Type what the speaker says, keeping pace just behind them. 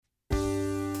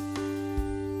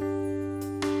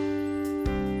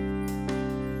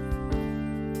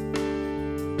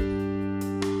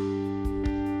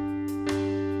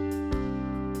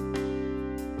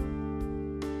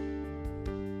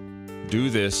Do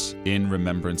this in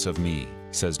remembrance of me,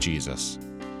 says Jesus.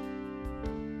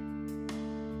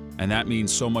 And that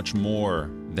means so much more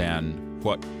than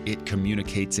what it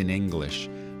communicates in English,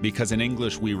 because in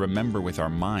English we remember with our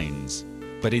minds,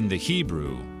 but in the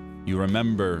Hebrew, you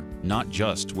remember not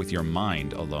just with your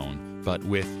mind alone, but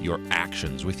with your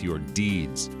actions, with your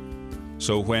deeds.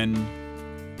 So when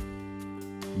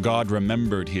God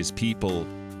remembered his people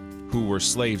who were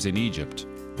slaves in Egypt,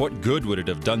 what good would it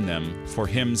have done them for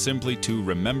him simply to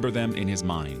remember them in his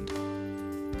mind?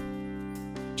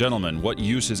 Gentlemen, what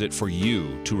use is it for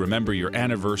you to remember your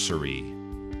anniversary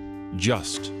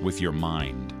just with your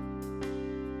mind?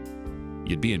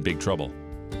 You'd be in big trouble.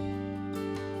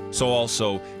 So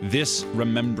also, this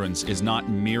remembrance is not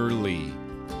merely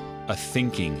a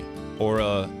thinking or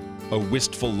a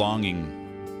wistful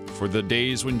longing for the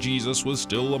days when Jesus was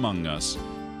still among us.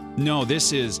 No,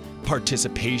 this is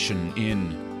participation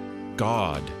in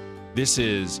God. This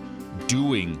is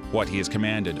doing what he has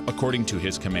commanded according to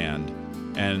his command,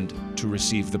 and to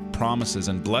receive the promises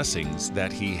and blessings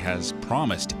that he has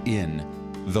promised in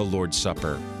the Lord's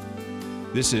Supper.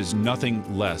 This is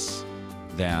nothing less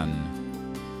than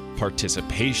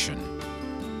participation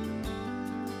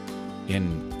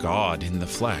in God in the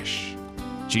flesh,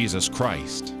 Jesus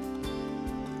Christ.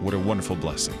 What a wonderful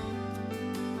blessing.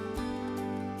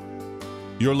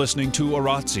 You're listening to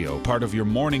Oratio, part of your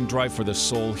morning drive for the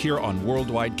soul here on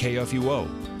Worldwide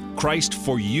KFUO. Christ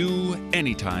for you,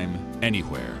 anytime,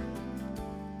 anywhere.